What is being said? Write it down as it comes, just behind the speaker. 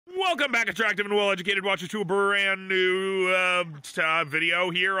Welcome back, attractive and well-educated watchers, to a brand new video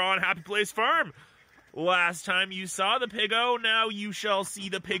here on Happy Place Farm. Last time you saw the Piggo, now you shall see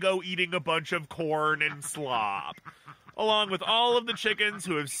the Piggo eating a bunch of corn and slop. Along with all of the chickens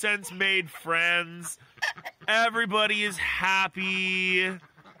who have since made friends. Everybody is happy.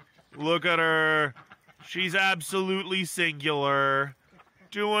 Look at her. She's absolutely singular.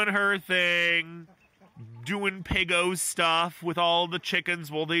 Doing her thing. Doing Piggo stuff with all the chickens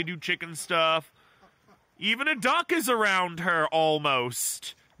while they do chicken stuff. Even a duck is around her,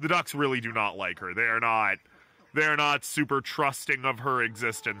 almost. The ducks really do not like her. They're not super trusting of her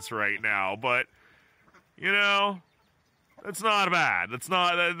existence right now, but, you know, that's not bad.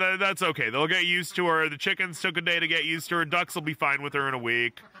 That's okay. They'll get used to her. The chickens took a day to get used to her. Ducks will be fine with her in a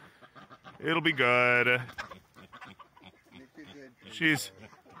week. It'll be good.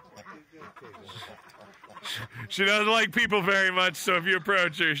 She doesn't like people very much, so if you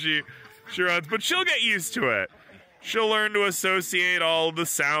approach her, she runs. But she'll get used to it. She'll learn to associate all of the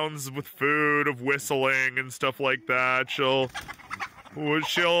sounds with food, of whistling and stuff like that. She'll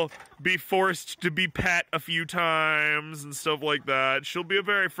be forced to be pet a few times and stuff like that. She'll be a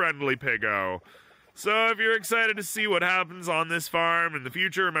very friendly Piggo. So if you're excited to see what happens on this farm in the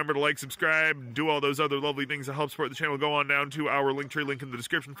future, remember to like, subscribe, and do all those other lovely things that help support the channel. Go on down to our Linktree link in the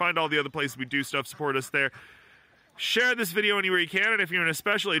description. Find all the other places we do stuff. Support us there. Share this video anywhere you can, and if you're an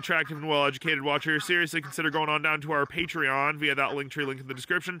especially attractive and well-educated watcher, seriously consider going on down to our Patreon via that Linktree link in the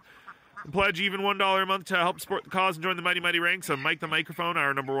description. And pledge even $1 a month to help support the cause and join the mighty, mighty ranks of Mike the Microphone,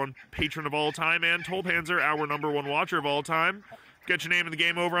 our #1 patron of all time, and Tolpanzer, our #1 watcher of all time. Get your name in the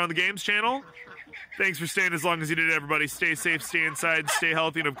game over on the Games channel. Thanks for staying as long as you did, everybody. Stay safe, stay inside, stay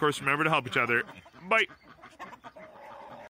healthy, and of course, remember to help each other. Bye.